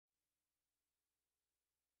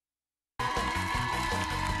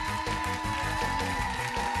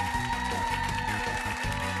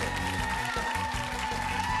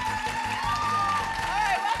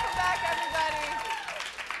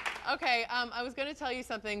Okay, I was going to tell you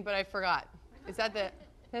something, but I forgot. Is that the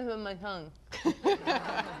tip of my tongue?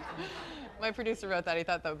 My producer wrote that. He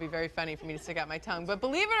thought that would be very funny for me to stick out my tongue. But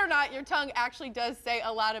believe it or not, your tongue actually does say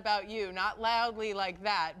a lot about you. Not loudly like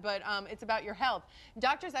that, but it's about your health.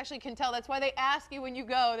 Doctors actually can tell. That's why they ask you when you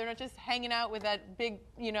go. They're not just hanging out with that big,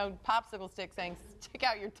 popsicle stick saying, stick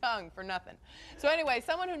out your tongue for nothing. So anyway,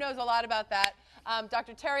 someone who knows a lot about that,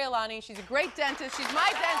 Dr. Terri Alani. She's a great dentist. She's my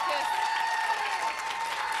dentist.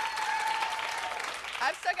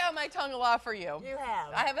 I've stuck out my tongue a lot for you. You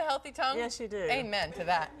have. I have a healthy tongue? Yes, you do. Amen to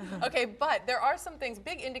that. Okay, but there are some things,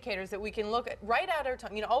 big indicators that we can look at right at our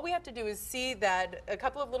tongue. All we have to do is see that a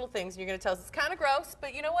couple of little things, and you're going to tell us it's kind of gross,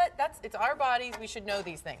 but you know what? It's our bodies. We should know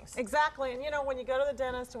these things. Exactly. And when you go to the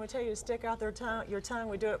dentist and we tell you to stick out your tongue,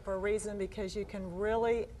 we do it for a reason, because you can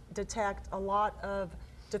really detect a lot of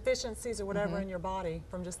deficiencies or whatever in your body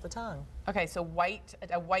from just the tongue. Okay, so a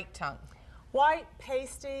white tongue. White,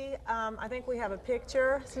 pasty. I think we have a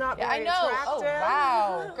picture. It's not very attractive. Oh,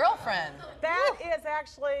 wow. Girlfriend. That is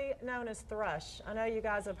actually known as thrush. I know you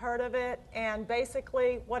guys have heard of it. And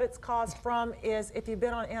basically what it's caused from is if you've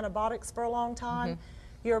been on antibiotics for a long time,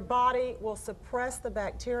 your body will suppress the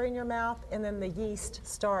bacteria in your mouth, and then the yeast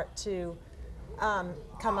start to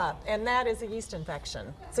come up, and that is a yeast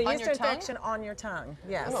infection. It's a yeast infection on your tongue,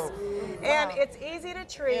 yes. Oh. And it's easy to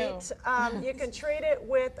treat. You can treat it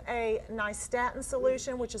with a nystatin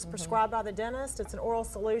solution, which is prescribed by the dentist. It's an oral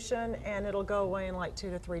solution, and it'll go away in like 2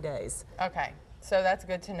 to 3 days. Okay. So that's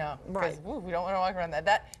good to know. Right. Because we don't want to walk around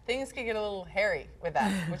that. Things can get a little hairy with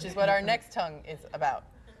that, which is what our next tongue is about.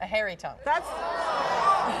 A hairy tongue. That's.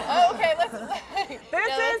 Oh, okay. Let's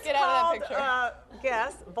get out of that picture.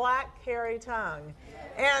 Yes, black hairy tongue,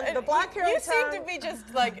 and the black hairy tongue. You seem to be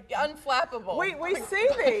just like unflappable. We see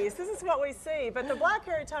these. This is what we see. But the black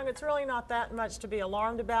hairy tongue, it's really not that much to be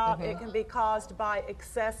alarmed about. It can be caused by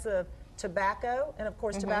excessive tobacco, and of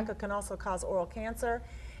course, tobacco can also cause oral cancer.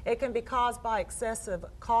 It can be caused by excessive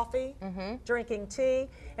coffee, drinking tea,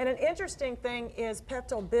 and an interesting thing is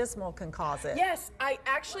Pepto-Bismol can cause it. Yes, I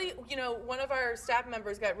actually, one of our staff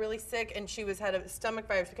members got really sick, and she had a stomach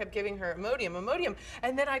virus. We kept giving her Imodium,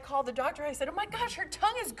 and then I called the doctor. I said, "Oh my gosh, her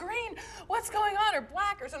tongue is green. What's going on?" Or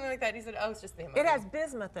black, or something like that. He said, "Oh, it's just the Imodium." It has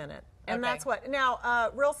bismuth in it, and that's what. Now,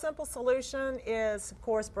 real simple solution is, of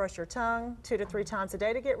course, brush your tongue 2 to 3 times a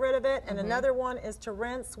day to get rid of it, and another one is to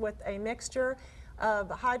rinse with a mixture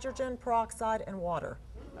of hydrogen peroxide and water.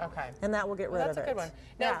 Okay. And that will get rid of it. That's a good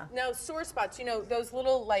one. Now, sore spots, those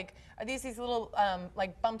little, are these little,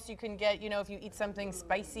 bumps you can get, if you eat something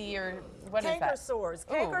spicy, or what is that? Canker sores.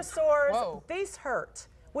 Canker sores, these hurt.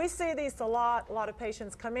 We see these a lot. A lot of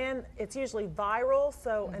patients come in. It's usually viral,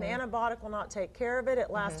 so an antibiotic will not take care of it.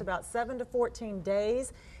 It lasts about 7 to 14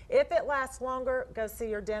 days. If it lasts longer, go see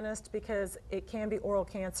your dentist, because it can be oral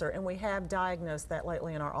cancer, and we have diagnosed that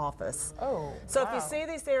lately in our office. Oh, so if you see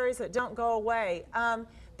these areas that don't go away,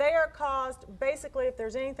 they are caused, basically, if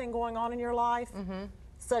there's anything going on in your life,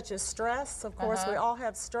 such as stress. Of course, we all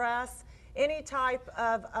have stress. Any type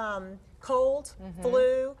of cold,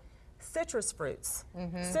 flu, citrus fruits.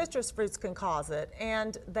 Citrus fruits can cause it,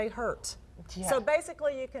 and they hurt. Yeah. So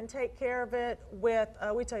basically, you can take care of it with,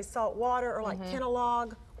 we say salt water, or like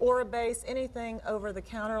Kenalog, Orabase, anything over the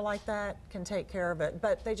counter like that can take care of it,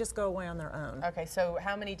 but they just go away on their own. Okay, so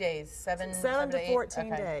how many days? 7 to 14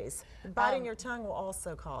 days. Biting your tongue will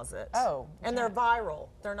also cause it. Oh. And they're viral.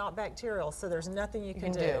 They're not bacterial, so there's nothing you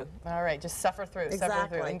can do. All right, just suffer through,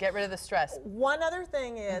 and get rid of the stress. One other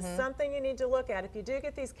thing is something you need to look at. If you do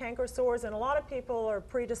get these canker sores, and a lot of people are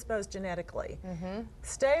predisposed genetically,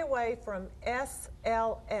 stay away from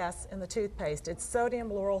SLS in the toothpaste. It's sodium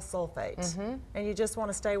lauryl sulfate. And you just want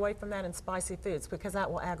to stay away from that in spicy foods, because that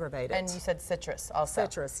will aggravate it. And you said citrus also.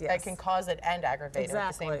 Citrus, yes. That can cause it and aggravate it at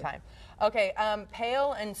the same time. Okay,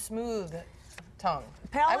 pale and smooth tongue.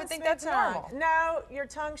 I would think that's normal. No, your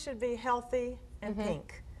tongue should be healthy and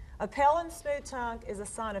pink. A pale and smooth tongue is a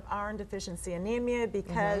sign of iron deficiency anemia,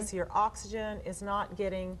 because your oxygen is not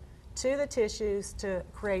getting to the tissues to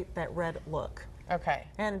create that red look. Okay.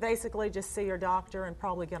 And basically just see your doctor and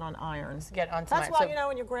probably get on iron. Get on That's why,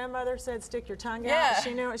 when your grandmother said stick your tongue out,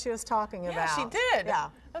 she knew what she was talking about. Yeah, she did. Yeah.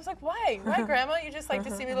 I was like, why? Why, Grandma? You just like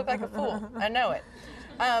to see me look like a fool. I know it.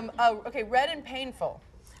 Okay, red and painful.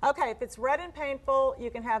 Okay, if it's red and painful, you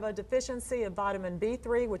can have a deficiency of vitamin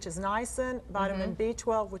B3, which is niacin, vitamin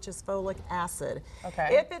B12, which is folic acid.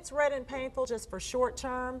 Okay. If it's red and painful just for short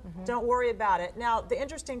term, don't worry about it. Now, the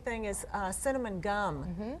interesting thing is cinnamon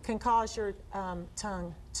gum can cause your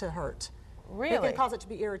tongue to hurt. Really? It can cause it to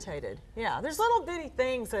be irritated. Yeah, there's little bitty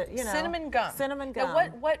things that, you know. Cinnamon gum. Cinnamon gum. Now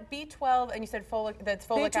what B12, and you said folic, that's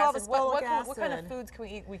folic B12 acid. is folic What kind of acid. foods can we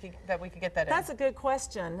eat that we could get that in? That's a good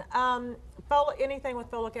question. Anything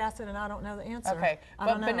with folic acid, and I don't know the answer. Okay,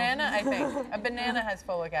 but banana, I think. A banana has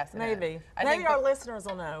folic acid in Maybe. it. Maybe our listeners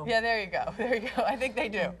will know. Yeah, there you go. There you go. I think they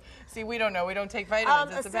do. See, we don't know. We don't take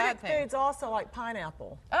vitamins. It's a bad thing. Acidic foods also like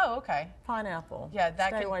pineapple. Oh, okay. Pineapple. Yeah,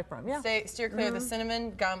 that Stay away from. Yeah. Steer clear of the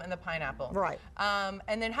cinnamon, gum, and the pineapple. Right.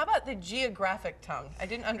 And then how about the geographic tongue? I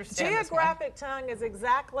didn't understand Geographic tongue is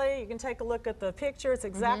exactly, you can take a look at the picture, it's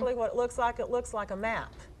exactly what it looks like. It looks like a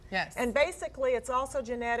map. Yes. And basically, it's also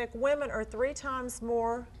genetic. Women are 3 times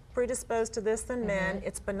more predisposed to this than men.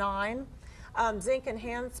 It's benign. Zinc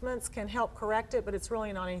enhancements can help correct it, but it's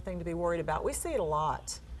really not anything to be worried about. We see it a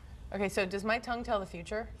lot. Okay, so does my tongue tell the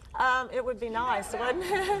future? It would be nice, wouldn't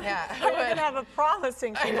it? Yeah. We're going to have a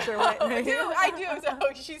promising future, wouldn't we? I do. So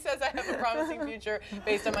she says I have a promising future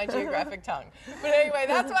based on my geographic tongue. But anyway,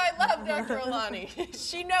 that's why I love Dr. Alani.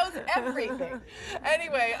 She knows everything.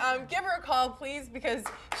 Anyway, give her a call, please, because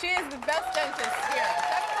she is the best dentist here.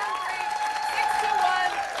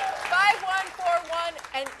 713-621-5141,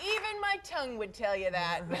 and even my tongue would tell you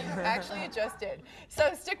that. Actually, it just did.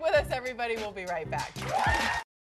 So stick with us, everybody. We'll be right back.